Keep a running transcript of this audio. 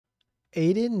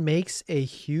Adin makes a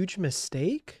huge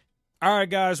mistake? All right,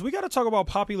 guys, we got to talk about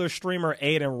popular streamer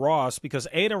Adin Ross because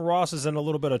Adin Ross is in a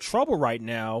little bit of trouble right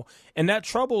now. And that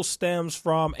trouble stems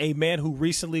from a man who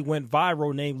recently went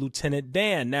viral named Lieutenant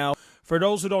Dan. Now, for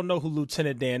those who don't know who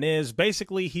Lieutenant Dan is,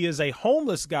 basically he is a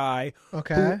homeless guy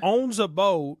who owns a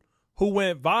boat who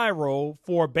went viral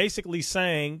for basically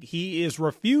saying he is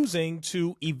refusing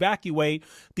to evacuate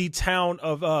the town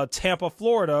of Tampa,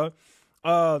 Florida,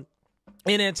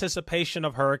 in anticipation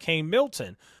of Hurricane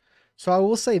Milton. So I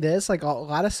will say this, like a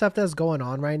lot of stuff that's going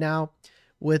on right now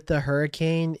with the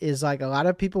hurricane is like a lot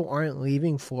of people aren't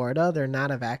leaving Florida. They're not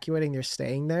evacuating. They're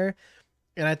staying there.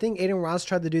 And I think Adin Ross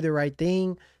tried to do the right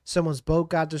thing. Someone's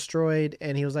boat got destroyed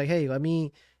and he was like, hey, let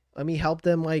me help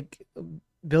them like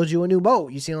build you a new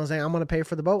boat. You see what I'm saying? I'm going to pay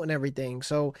for the boat and everything.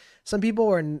 So some people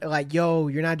are like, yo,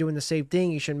 you're not doing the same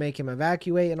thing. You should make him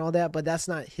evacuate and all that. But that's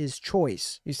not his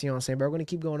choice. You see what I'm saying? But we're going to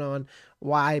keep going on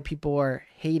why people are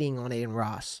hating on Adin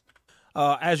Ross.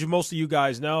 As most of you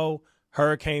guys know,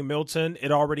 Hurricane Milton,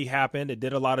 it already happened. It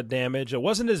did a lot of damage. It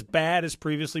wasn't as bad as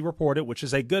previously reported, which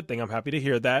is a good thing. I'm happy to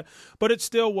hear that. But it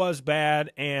still was bad,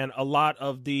 and a lot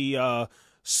of the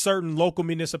certain local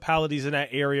municipalities in that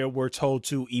area were told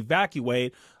to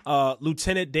evacuate.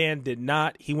 Lieutenant Dan did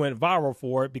not. He went viral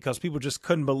for it because people just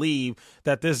couldn't believe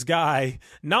that this guy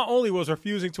not only was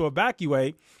refusing to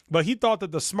evacuate, but he thought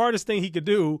that the smartest thing he could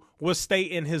do was stay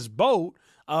in his boat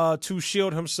to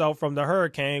shield himself from the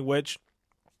hurricane, which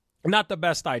not the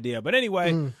best idea. But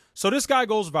anyway, so this guy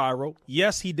goes viral.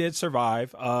 Yes, he did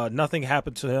survive. Nothing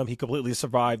happened to him. He completely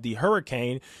survived the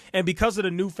hurricane. And because of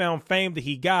the newfound fame that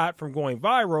he got from going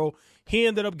viral, he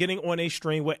ended up getting on a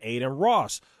stream with Adin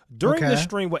Ross. During the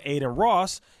stream with Adin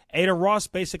Ross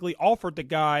basically offered the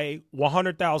guy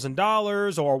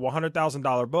 $100,000 or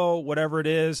 $100,000 boat, whatever it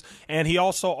is. And he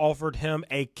also offered him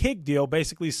a Kick deal,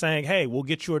 basically saying, hey, we'll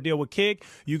get you a deal with Kick.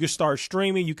 You can start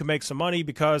streaming. You can make some money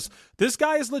because this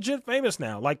guy is legit famous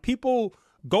now. Like, people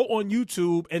go on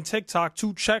YouTube and TikTok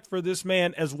to check for this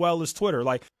man as well as Twitter.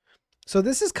 Like, so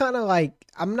this is kind of like,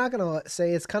 I'm not going to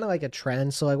say it's kind of like a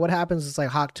trend. So like what happens is like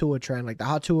Hawk Tuah trend, like the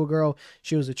Hawk Tuah girl,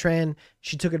 she was a trend.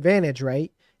 She took advantage,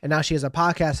 right? And now she has a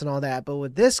podcast and all that. But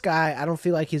with this guy, I don't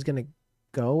feel like he's going to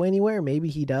go anywhere. Maybe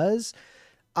he does.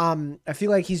 I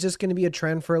feel like he's just going to be a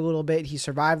trend for a little bit. He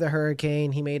survived the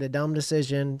hurricane. He made a dumb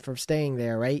decision for staying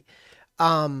there, right?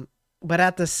 But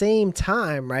at the same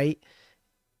time, right,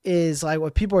 is like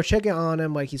what people are checking on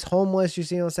him, like he's homeless, you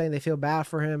see what I'm saying? They feel bad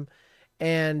for him.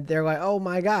 And they're like, oh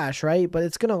my gosh, right? But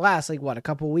it's going to last like what, a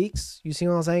couple weeks? You see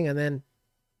what I'm saying? And then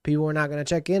people are not going to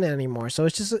check in anymore. So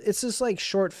it's just like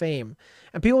short fame.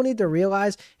 And people need to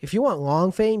realize if you want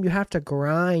long fame, you have to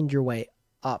grind your way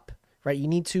up, right? You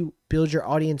need to build your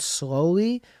audience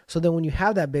slowly. So then when you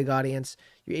have that big audience,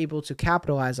 you're able to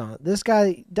capitalize on it. This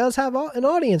guy does have an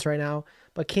audience right now,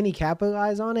 but can he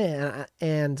capitalize on it?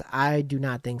 And I do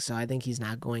not think so. I think he's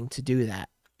not going to do that.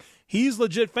 He's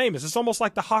legit famous. It's almost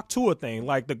like the Hawk Tuah thing,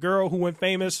 like the girl who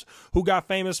got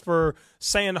famous for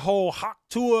saying the whole Hawk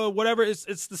Tuah, whatever.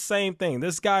 It's the same thing.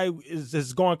 This guy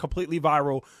is going completely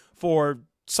viral for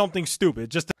something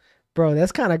stupid. Bro,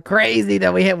 that's kind of crazy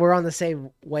that we're on the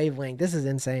same wavelength. This is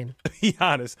insane. To be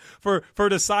honest, for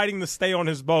deciding to stay on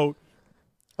his boat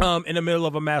in the middle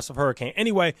of a massive hurricane.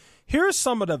 Anyway, here's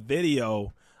some of the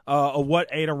video of what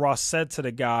Adin Ross said to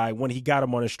the guy when he got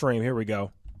him on his stream. Here we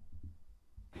go.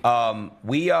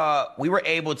 We were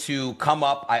able to come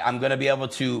up. I'm going to be able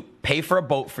to pay for a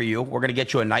boat for you. We're going to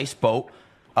get you a nice boat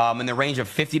in the range of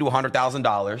 $50,000 to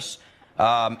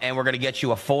 $100,000. And we're going to get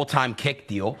you a full-time Kick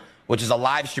deal, which is a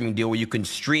live streaming deal where you can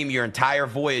stream your entire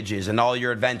voyages and all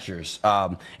your adventures.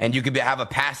 And you could have a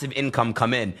passive income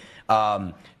come in.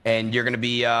 And you're going to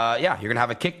be, you're going to have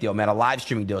a Kick deal, man, a live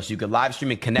streaming deal. So you could live stream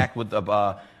and connect with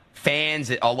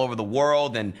fans all over the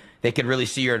world, and they could really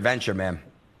see your adventure, man.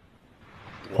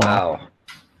 Wow.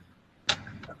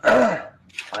 Thank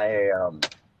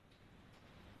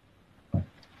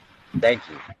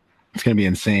you. It's gonna be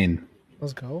insane.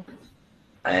 Let's go.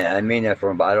 I mean that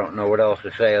from, I don't know what else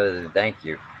to say other than thank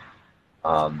you.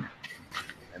 And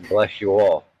bless you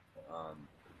all.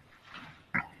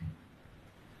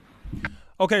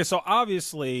 Okay, so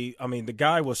obviously, I mean, the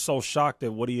guy was so shocked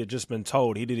at what he had just been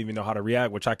told, he didn't even know how to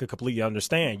react, which I could completely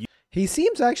understand. He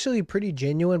seems actually pretty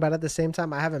genuine, but at the same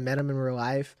time, I haven't met him in real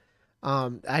life.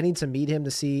 I need to meet him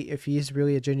to see if he's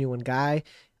really a genuine guy.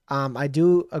 I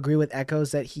do agree with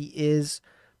Echoes that he is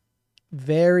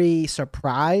very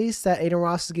surprised that Adin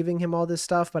Ross is giving him all this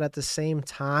stuff, but at the same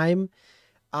time,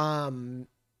 he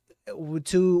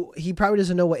probably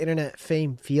doesn't know what internet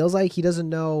fame feels like. He doesn't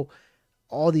know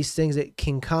all these things that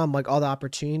can come, like all the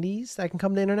opportunities that can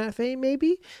come to internet fame.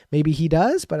 Maybe he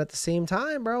does, but at the same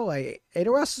time, bro, like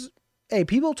Adin Ross, hey,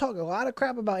 people talk a lot of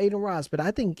crap about Adin Ross, but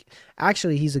I think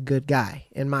actually he's a good guy,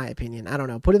 in my opinion. I don't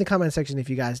know. Put in the comment section if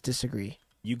you guys disagree.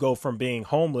 You go from being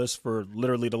homeless for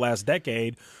literally the last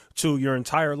decade to your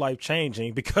entire life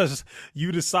changing because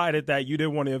you decided that you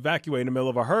didn't want to evacuate in the middle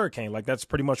of a hurricane. Like, that's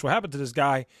pretty much what happened to this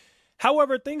guy.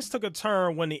 However, things took a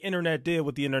turn when the internet did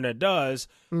what the internet does.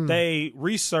 They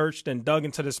researched and dug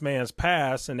into this man's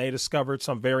past, and they discovered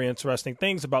some very interesting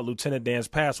things about Lieutenant Dan's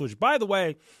past, which, by the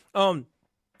way,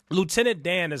 Lieutenant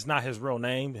Dan is not his real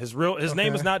name. His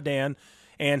name is not Dan,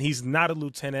 and he's not a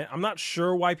lieutenant. I'm not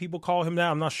sure why people call him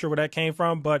that. I'm not sure where that came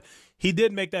from, but he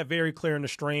did make that very clear in the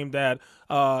stream that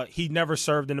he never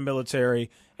served in the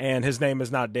military, and his name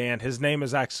is not Dan. His name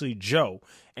is actually Joe.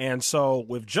 And so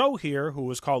with Joe here, who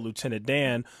was called Lieutenant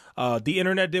Dan, the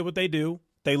internet did what they do.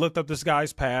 They looked up this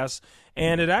guy's past,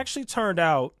 and it actually turned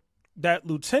out that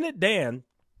Lieutenant Dan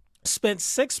spent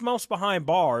 6 months behind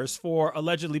bars for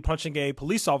allegedly punching a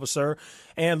police officer,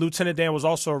 and Lieutenant Dan was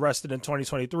also arrested in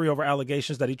 2023 over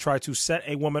allegations that he tried to set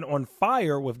a woman on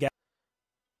fire with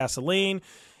gasoline.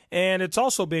 And it's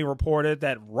also being reported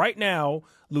that right now,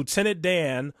 Lieutenant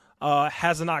Dan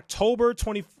has an October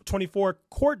 2024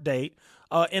 court date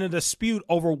in a dispute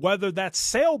over whether that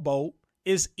sailboat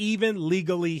is even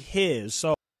legally his.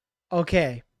 So,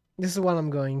 okay, this is what I'm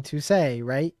going to say,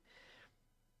 right?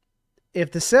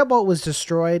 If the sailboat was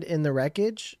destroyed in the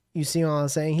wreckage, you see what I'm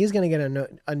saying? He's going to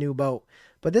get a new boat.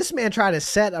 But this man tried to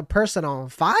set a person on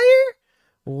fire?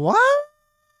 What?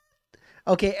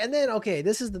 Okay, and then, okay,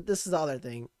 this is the other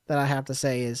thing that I have to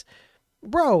say is,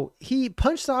 bro, he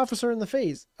punched the officer in the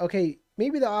face. Okay,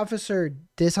 maybe the officer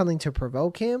did something to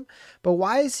provoke him, but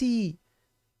why is he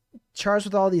charged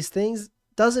with all these things?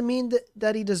 Doesn't mean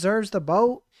that he deserves the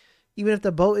boat, even if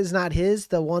the boat is not his,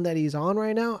 the one that he's on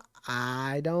right now.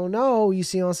 I don't know. You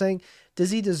see what I'm saying? Does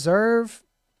he deserve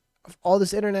all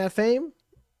this internet fame?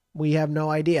 We have no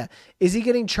idea. Is he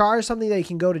getting charged something that he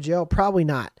can go to jail? Probably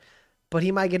not. But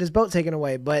he might get his boat taken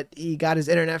away. But he got his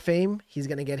internet fame. He's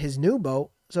going to get his new boat.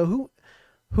 So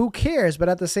who cares? But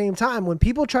at the same time, when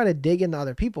people try to dig into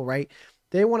other people, right,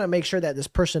 they want to make sure that this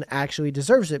person actually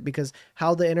deserves it, because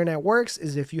how the internet works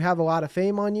is if you have a lot of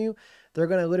fame on you, they're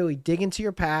going to literally dig into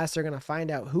your past. They're going to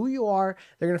find out who you are.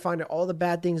 They're going to find out all the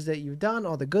bad things that you've done,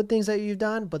 all the good things that you've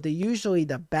done, but usually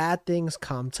the bad things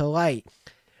come to light.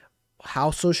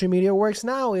 How social media works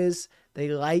now is they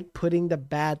like putting the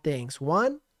bad things.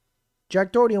 One,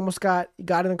 Jack Doherty almost got in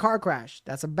a car crash.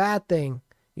 That's a bad thing.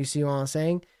 You see what I'm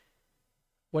saying?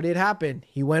 What did happen?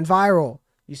 He went viral.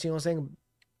 You see what I'm saying?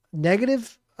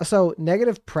 Negative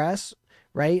press,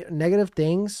 right? Negative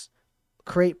things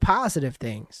create positive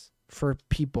things for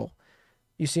people.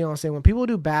 You see what I'm saying? When people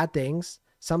do bad things,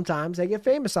 sometimes they get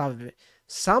famous off of it.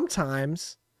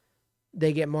 Sometimes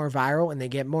they get more viral and they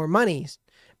get more money.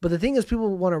 But the thing is,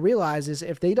 people want to realize is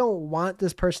if they don't want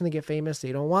this person to get famous,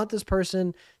 they don't want this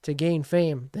person to gain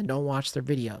fame, then don't watch their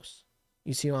videos.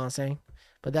 You see what I'm saying?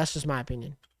 But that's just my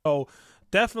opinion. So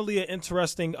definitely an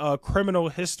interesting criminal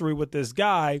history with this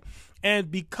guy.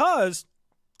 And because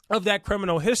of that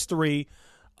criminal history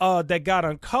that got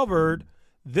uncovered,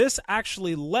 this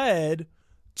actually led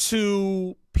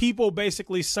to people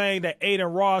basically saying that Adin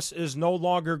Ross is no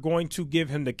longer going to give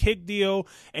him the kick deal.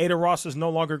 Adin Ross is no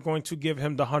longer going to give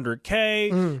him the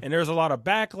 100K. And there's a lot of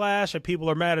backlash, and people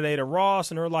are mad at Adin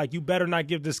Ross, and they're like, you better not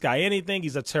give this guy anything.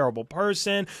 He's a terrible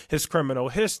person. His criminal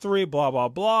history, blah, blah,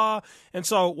 blah. And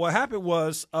so what happened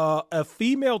was a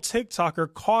female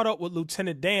TikToker caught up with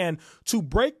Lieutenant Dan to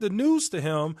break the news to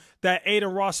him that Adin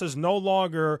Ross is no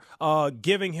longer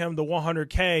giving him the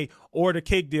 100K or the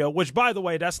kick deal, which, by the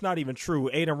way, that's not even true.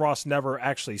 Adin Ross never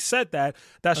actually said that.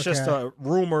 That's just a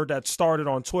rumor that started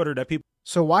on Twitter that people.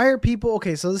 So why are people,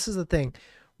 okay, so this is the thing.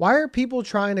 Why are people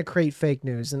trying to create fake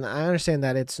news? And I understand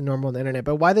that it's normal on the internet,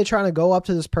 but why are they trying to go up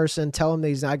to this person, tell him that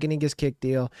he's not getting his kick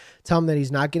deal, tell him that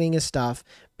he's not getting his stuff,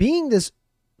 being this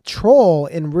troll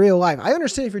in real life? I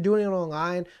understand if you're doing it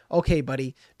online, okay,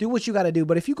 buddy, do what you got to do.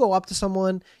 But if you go up to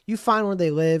someone, you find where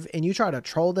they live, and you try to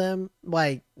troll them,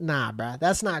 like, nah, bruh,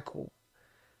 that's not cool.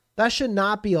 That should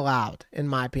not be allowed, in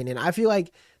my opinion. I feel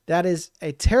like that is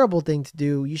a terrible thing to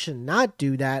do. You should not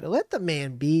do that. Let the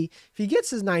man be. If he gets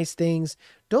his nice things,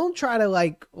 don't try to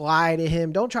like lie to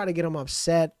him. Don't try to get him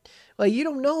upset. Like, you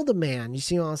don't know the man. You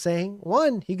see what I'm saying?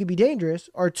 One, he could be dangerous.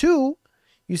 Or two,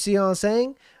 you see what I'm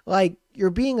saying? Like, you're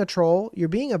being a troll. You're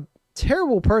being a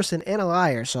terrible person and a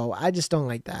liar. So I just don't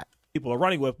like that. People are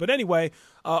running with. But anyway,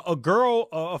 a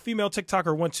female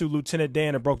TikToker went to Lieutenant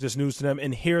Dan and broke this news to them.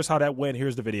 And here's how that went.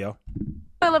 Here's the video.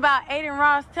 Feel about Adin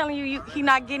Ross telling you he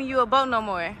not getting you a boat no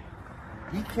more?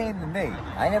 He came to me.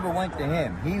 I never went to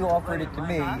him. He offered it to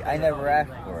me. I never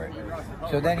asked for it.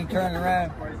 So then he turned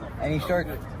around and he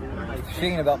started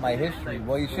seeing about my history.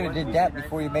 Well, you should have did that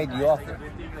before you made the offer.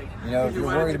 You know, if you're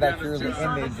worried about your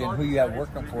image and who you have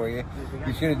working for you,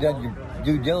 you should have done your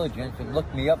due diligence and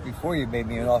looked me up before you made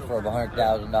me an offer of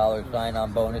 $100,000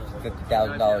 sign-on bonus and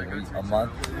 $50,000 a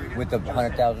month with a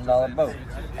 $100,000 boat.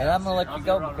 And I'm going to let you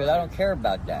go because I don't care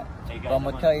about that. But I'm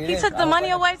going to tell you this. He took the money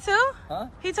away too? Huh?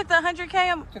 He took the 100K?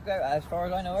 Took that, as far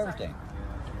as I know, everything.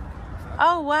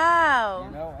 Oh, wow.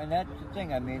 You know, and that's the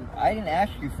thing. I mean, I didn't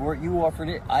ask you for it. You offered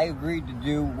it. I agreed to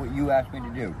do what you asked me to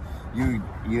do.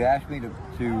 You asked me to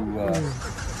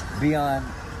be on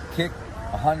Kick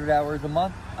 100 hours a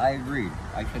month. I agreed.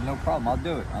 I said, no problem. I'll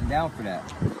do it. I'm down for that.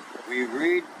 We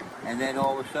agreed, and then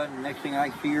all of a sudden, the next thing I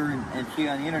see her and see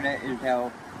on the internet is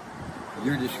how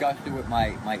you're disgusted with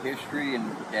my history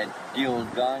and that deal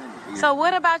is done. So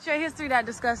what about your history that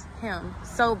disgusts him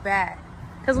so bad?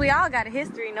 Because we all got a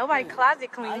history. Nobody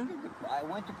closet clean. I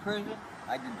went to prison.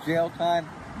 I did jail time.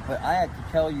 But I had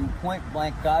to tell you point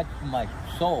blank, God to my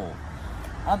soul,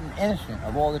 I'm innocent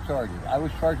of all the charges. I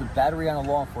was charged with battery on a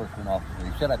law enforcement officer.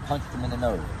 He said I punched him in the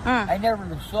nose. I never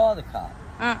even saw the cop.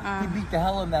 He beat the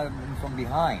hell out of me from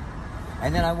behind.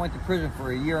 And then I went to prison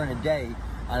for a year and a day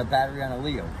on a battery on a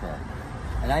Leo charge.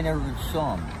 And I never even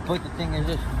saw him. But the thing is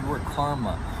this, is where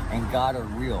karma and God are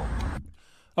real.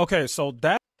 Okay, so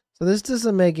this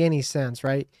doesn't make any sense,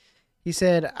 right? He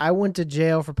said, I went to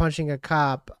jail for punching a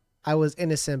cop. I was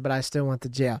innocent, but I still went to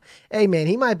jail. Hey, man,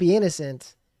 he might be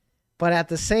innocent, but at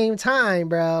the same time,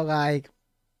 bro, like,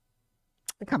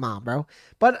 come on, bro.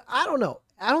 But I don't know.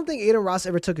 I don't think Adin Ross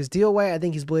ever took his deal away. I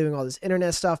think he's believing all this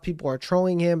internet stuff. People are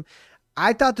trolling him.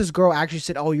 I thought this girl actually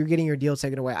said, oh, you're getting your deal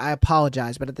taken away. I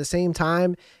apologize. But at the same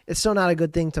time, it's still not a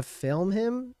good thing to film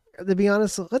him, to be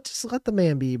honest. Let's just let the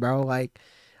man be, bro. Like,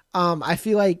 I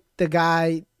feel like the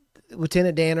guy,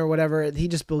 Lieutenant Dan or whatever, he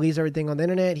just believes everything on the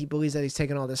internet. He believes that he's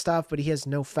taking all this stuff, but he has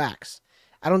no facts.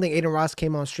 I don't think Adin Ross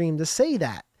came on stream to say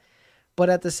that. But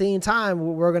at the same time,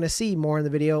 we're going to see more in the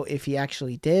video if he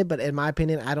actually did. But in my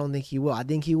opinion, I don't think he will. I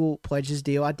think he will pledge his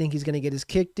deal. I think he's going to get his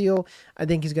kick deal. I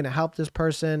think he's going to help this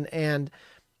person. And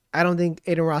I don't think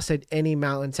Adin Ross said any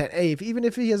malintent. Hey, even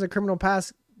if he has a criminal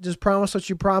past, just promise what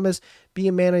you promise. Be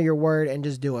a man of your word and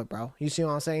just do it, bro. You see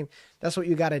what I'm saying? That's what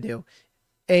you got to do.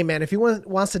 Hey, man, if he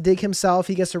wants to dig himself,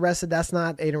 he gets arrested. That's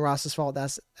not Adin Ross's fault.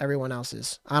 That's everyone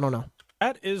else's. I don't know.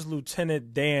 That is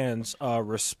Lieutenant Dan's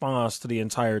response to the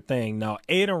entire thing. Now,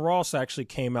 Adin Ross actually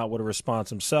came out with a response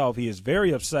himself. He is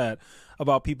very upset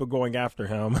about people going after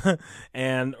him,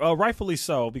 and rightfully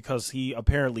so, because he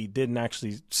apparently didn't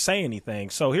actually say anything.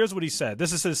 So here's what he said.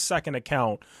 This is his second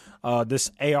account,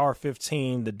 this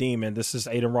AR-15, the Demon. This is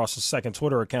Adin Ross's second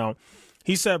Twitter account.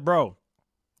 He said, bro,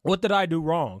 what did I do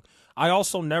wrong? I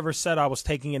also never said I was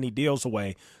taking any deals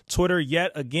away. Twitter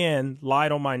yet again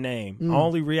lied on my name. I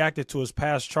only reacted to his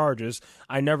past charges.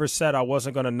 I never said I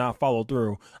wasn't going to not follow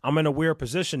through. I'm in a weird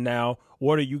position now.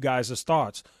 What are you guys'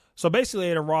 thoughts? So basically,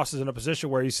 Adin Ross is in a position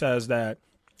where he says that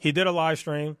he did a live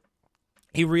stream.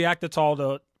 He reacted to all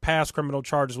the past criminal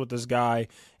charges with this guy,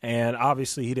 and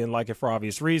obviously he didn't like it for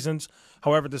obvious reasons.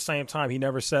 However, at the same time, he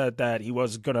never said that he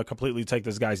was going to completely take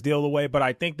this guy's deal away. But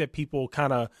I think that people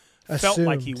kind of felt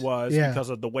like he was because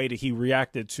of the way that he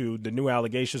reacted to the new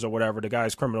allegations or whatever, the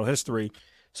guy's criminal history.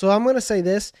 So I'm going to say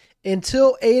this.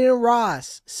 Until Adin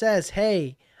Ross says,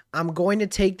 hey, I'm going to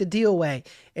take the deal away.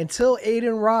 Until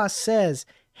Adin Ross says,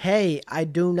 hey, I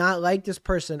do not like this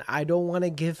person. I don't want to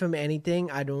give him anything.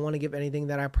 I don't want to give anything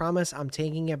that I promised. I'm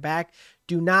taking it back.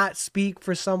 Do not speak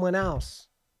for someone else.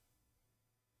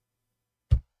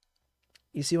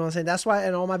 You see what I'm saying? That's why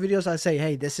in all my videos I say,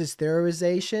 hey, this is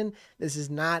theorization. This is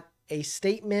not a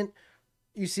statement.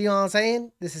 You see what I'm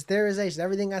saying? This is theorization.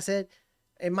 Everything I said,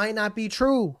 it might not be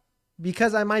true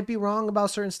because I might be wrong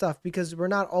about certain stuff because we're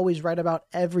not always right about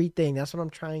everything. That's what I'm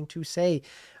trying to say.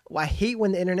 I hate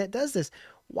when the internet does this.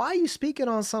 Why are you speaking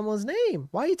on someone's name?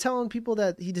 Why are you telling people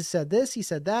that he just said this, he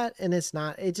said that, and it's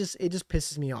not? It just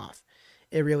pisses me off.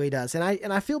 It really does. And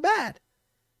I feel bad,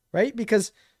 right?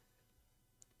 Because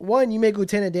one, you make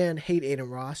Lieutenant Dan hate Adin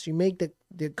Ross. You make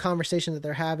the conversation that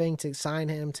they're having to sign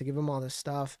him, to give him all this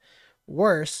stuff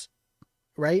worse,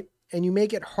 right? And you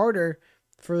make it harder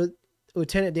for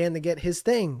Lieutenant Dan to get his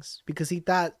things because he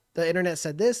thought the internet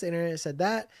said this, the internet said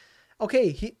that.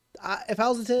 Okay, if I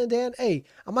was Lieutenant Dan, hey,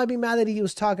 I might be mad that he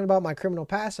was talking about my criminal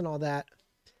past and all that.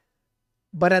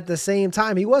 But at the same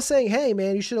time, he was saying, hey,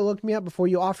 man, you should have looked me up before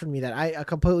you offered me that. I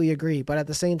completely agree. But at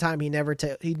the same time, he never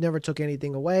took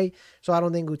anything away. So I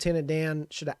don't think Lieutenant Dan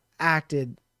should have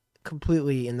acted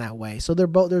completely in that way. So they're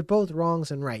both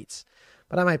wrongs and rights,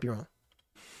 but I might be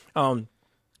wrong.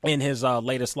 In his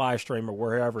latest live stream or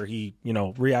wherever he,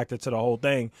 reacted to the whole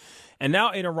thing. And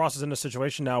now Adin Ross is in a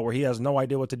situation now where he has no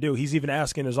idea what to do. He's even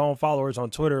asking his own followers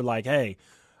on Twitter, like, hey,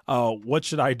 what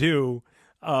should I do?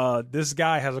 This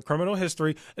guy has a criminal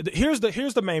history. Here's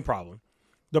the main problem.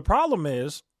 The problem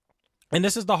is, and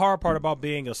this is the hard part about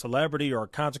being a celebrity or a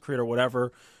content creator or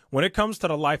whatever, when it comes to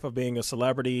the life of being a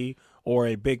celebrity or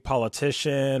a big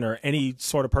politician or any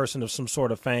sort of person of some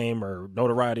sort of fame or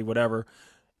notoriety, whatever,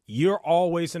 you're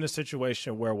always in a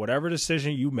situation where whatever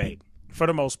decision you make, for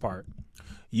the most part,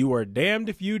 you are damned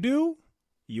if you do,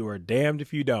 you are damned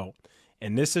if you don't.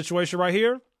 In this situation right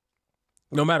here,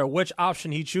 no matter which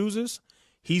option he chooses,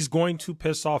 he's going to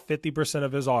piss off 50%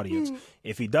 of his audience.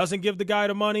 If he doesn't give the guy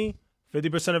the money,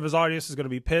 50% of his audience is going to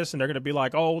be pissed, and they're going to be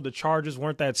like, oh, the charges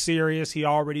weren't that serious. He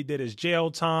already did his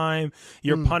jail time.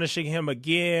 You're punishing him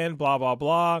again, blah, blah,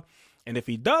 blah. And if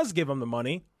he does give him the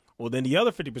money, well, then the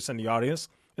other 50% of the audience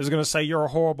is going to say you're a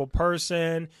horrible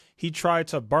person. He tried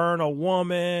to burn a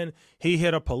woman. He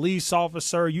hit a police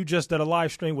officer. You just did a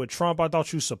live stream with Trump. I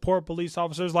thought you support police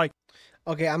officers. Like,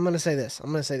 okay, I'm going to say this.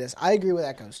 I agree with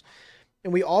Echoes.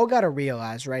 And we all got to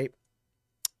realize, right?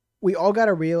 We all got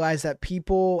to realize that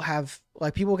people can have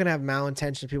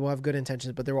malintentions, people have good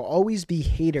intentions, but there will always be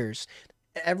haters.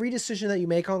 Every decision that you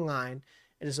make online,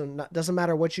 it doesn't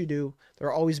matter what you do, there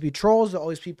will always be trolls, there will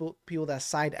always people that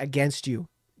side against you.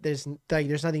 There's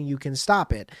nothing you can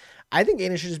stop it. I think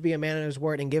Adin should just be a man of his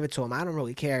word and give it to him. I don't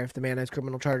really care if the man has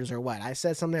criminal charges or what. I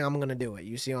said something, I'm going to do it.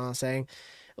 You see what I'm saying?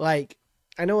 Like,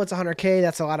 I know it's $100K.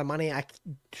 That's a lot of money.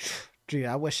 Dude,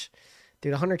 I wish,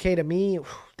 $100K to me,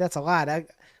 that's a lot.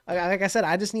 Like I said,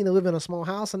 I just need to live in a small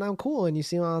house and I'm cool. And you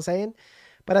see what I'm saying?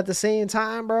 But at the same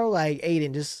time, bro, like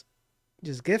Adin, just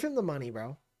give him the money,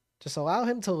 bro. Just allow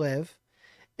him to live.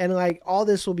 And like all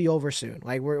this will be over soon.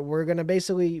 Like we're going to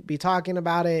basically be talking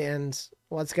about it and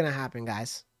what's going to happen,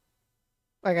 guys.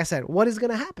 Like I said, what is going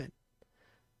to happen?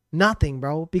 Nothing,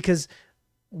 bro. Because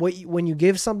when you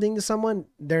give something to someone,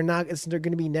 they're going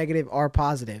to be negative or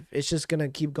positive. It's just going to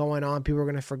keep going on. People are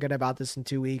going to forget about this in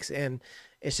 2 weeks and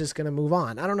it's just going to move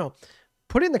on. I don't know.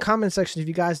 Put it in the comment section if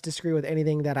you guys disagree with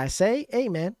anything that I say. Hey,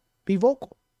 man, be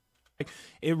vocal.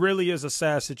 It really is a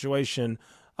sad situation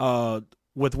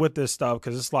with this stuff,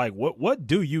 because it's like, what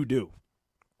do you do?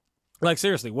 Like,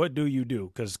 seriously, what do you do?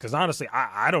 Because honestly,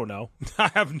 I don't know. I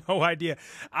have no idea.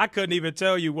 I couldn't even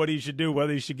tell you what he should do,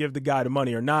 whether he should give the guy the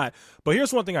money or not. But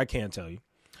here's one thing I can tell you.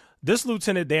 This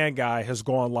Lieutenant Dan guy has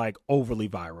gone like overly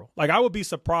viral. Like, I would be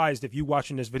surprised if you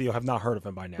watching this video have not heard of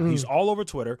him by now. He's all over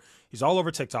Twitter. He's all over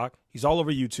TikTok. He's all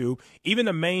over YouTube. Even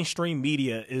the mainstream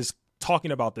media is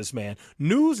talking about this man.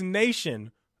 News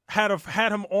Nation had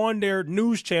him on their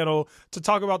news channel to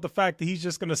talk about the fact that he's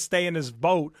just going to stay in his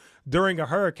boat during a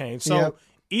hurricane. So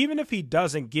even if he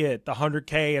doesn't get the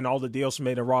 $100K and all the deals from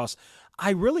Adin Ross,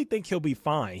 I really think he'll be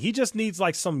fine. He just needs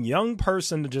like some young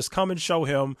person to just come and show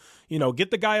him,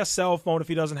 get the guy a cell phone if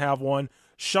he doesn't have one,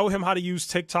 show him how to use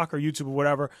TikTok or YouTube or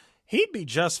whatever. He'd be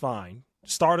just fine.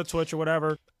 Start a Twitch or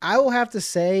whatever. I will have to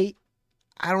say,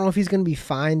 I don't know if he's going to be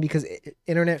fine because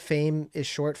internet fame is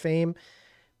short fame.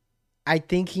 I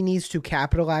think he needs to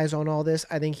capitalize on all this.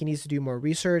 I think he needs to do more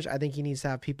research. I think he needs to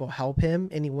have people help him.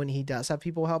 And when he does have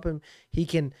people help him, he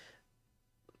can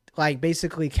like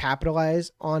basically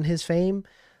capitalize on his fame.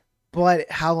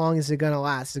 But how long is it going to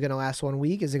last? Is it going to last 1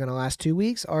 week? Is it going to last 2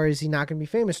 weeks? Or is he not going to be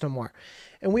famous no more?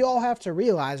 And we all have to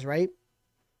realize, right,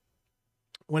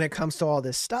 when it comes to all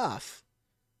this stuff,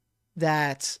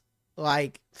 that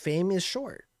like fame is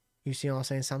short. You see what I'm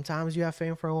saying? Sometimes you have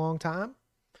fame for a long time.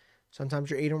 Sometimes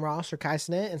you're Adin Ross or Kai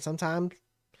Cenat, and sometimes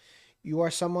you are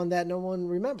someone that no one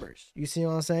remembers. You see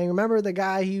what I'm saying? Remember the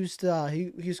guy who used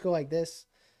to go like this?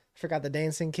 I forgot the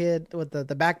dancing kid with the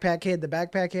backpack kid. The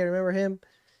backpack kid, remember him?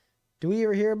 Do we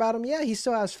ever hear about him? Yeah, he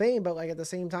still has fame, but like at the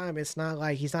same time, it's not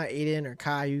like he's not Adin or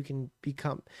Kai who can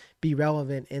be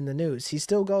relevant in the news. He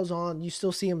still goes on. You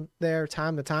still see him there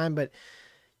time to time, but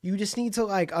you just need to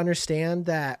like understand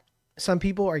that some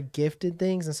people are gifted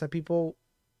things and some people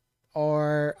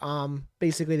are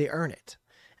basically they earn it.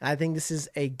 And I think this is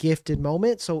a gifted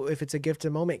moment. So if it's a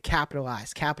gifted moment,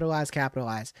 capitalize.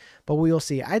 But we'll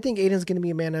see. I think Adin's going to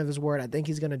be a man of his word. I think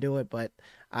he's going to do it, but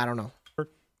I don't know.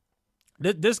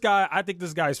 This guy, I think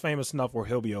this guy's famous enough where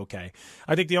he'll be okay.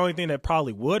 I think the only thing that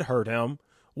probably would hurt him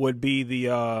would be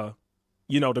the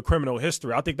criminal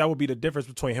history. I think that would be the difference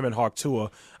between him and Hawk Tua.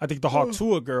 I think the Hawk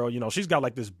Tua girl, she's got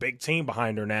like this big team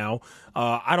behind her now.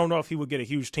 I don't know if he would get a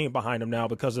huge team behind him now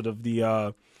because of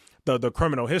the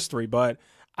criminal history, but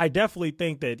I definitely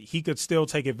think that he could still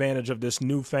take advantage of this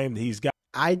new fame that he's got.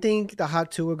 I think the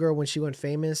Hot Tour girl, when she went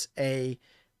famous, a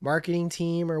marketing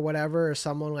team or whatever, or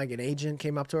someone like an agent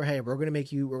came up to her, hey, we're gonna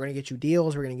get you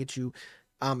deals, we're gonna get you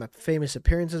famous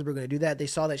appearances, we're gonna do that. They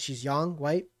saw that she's young,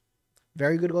 white,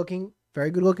 very good looking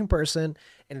person,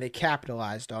 and they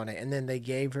capitalized on it. And then they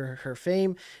gave her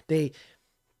fame. They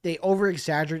over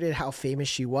exaggerated how famous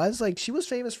she was. Like, she was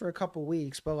famous for a couple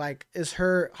weeks, but like, is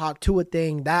her Hawk Tuah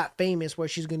thing that famous where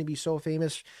she's going to be so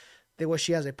famous that where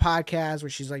she has a podcast where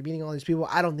she's like meeting all these people?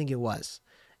 I don't think it was,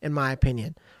 in my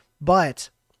opinion. But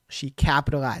she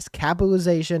capitalized.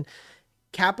 Capitalizing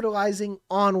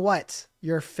on what?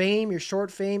 Your fame, your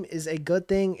short fame is a good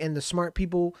thing. And the smart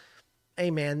people,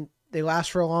 hey man, they last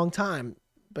for a long time.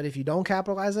 But if you don't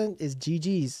capitalize on it, it's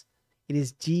GG's. It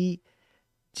is GG.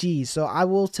 So I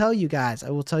will tell you guys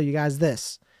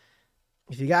this.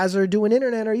 If you guys are doing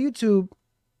internet or YouTube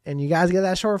and you guys get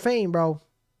that short fame, bro,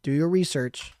 do your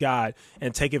research. God,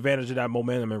 and take advantage of that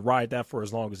momentum and ride that for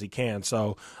as long as he can.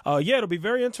 So, yeah, it'll be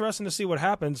very interesting to see what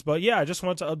happens. But, yeah, I just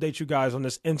wanted to update you guys on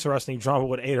this interesting drama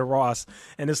with Adin Ross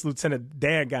and this Lieutenant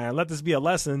Dan guy. And let this be a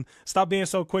lesson. Stop being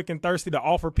so quick and thirsty to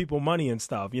offer people money and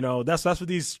stuff. You know, that's what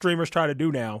these streamers try to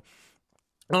do now.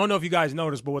 I don't know if you guys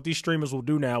noticed, but what these streamers will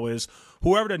do now is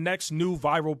whoever the next new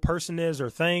viral person is or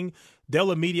thing,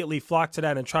 they'll immediately flock to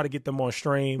that and try to get them on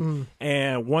stream.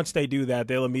 And once they do that,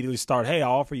 they'll immediately start, hey,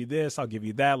 I'll offer you this, I'll give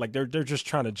you that. Like, they're just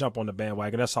trying to jump on the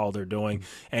bandwagon. That's all they're doing.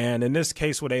 And in this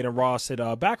case with Adin Ross, it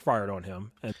backfired on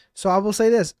him. So I will say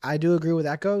this. I do agree with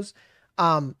Echoes.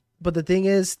 But the thing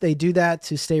is, they do that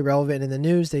to stay relevant in the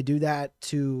news. They do that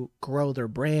to grow their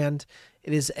brand.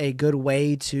 It is a good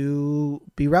way to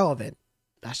be relevant.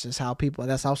 That's just how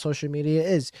that's how social media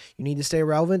is. You need to stay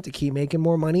relevant to keep making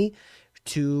more money,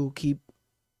 to keep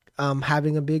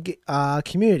having a big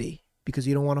community, because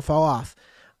you don't want to fall off.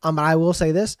 But I will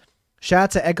say this. Shout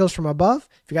out to Echoes from Above.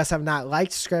 If you guys have not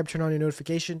liked, subscribe, turn on your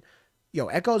notification. Yo,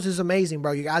 Echoes is amazing,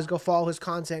 bro. You guys go follow his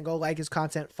content. Go like his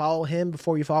content. Follow him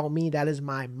before you follow me. That is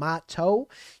my motto.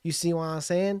 You see what I'm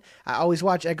saying? I always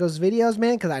watch Echoes videos,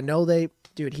 man, because I know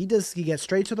dude, he gets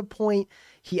straight to the point.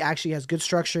 He actually has good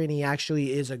structure, and he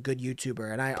actually is a good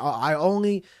YouTuber. And I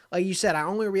only, like you said, I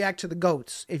only react to the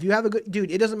GOATs. If you have a good, dude,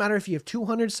 it doesn't matter if you have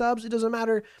 200 subs. It doesn't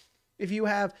matter if you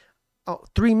have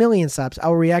 3 million subs. I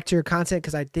will react to your content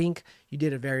because I think you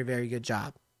did a very, very good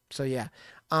job. So yeah,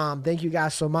 thank you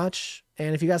guys so much.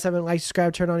 And if you guys haven't liked,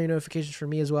 subscribe, turn on your notifications for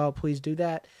me as well, please do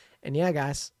that. And yeah,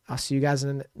 guys, I'll see you guys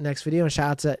in the next video. And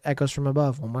shout out to Echoes from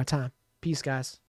Above one more time. Peace, guys.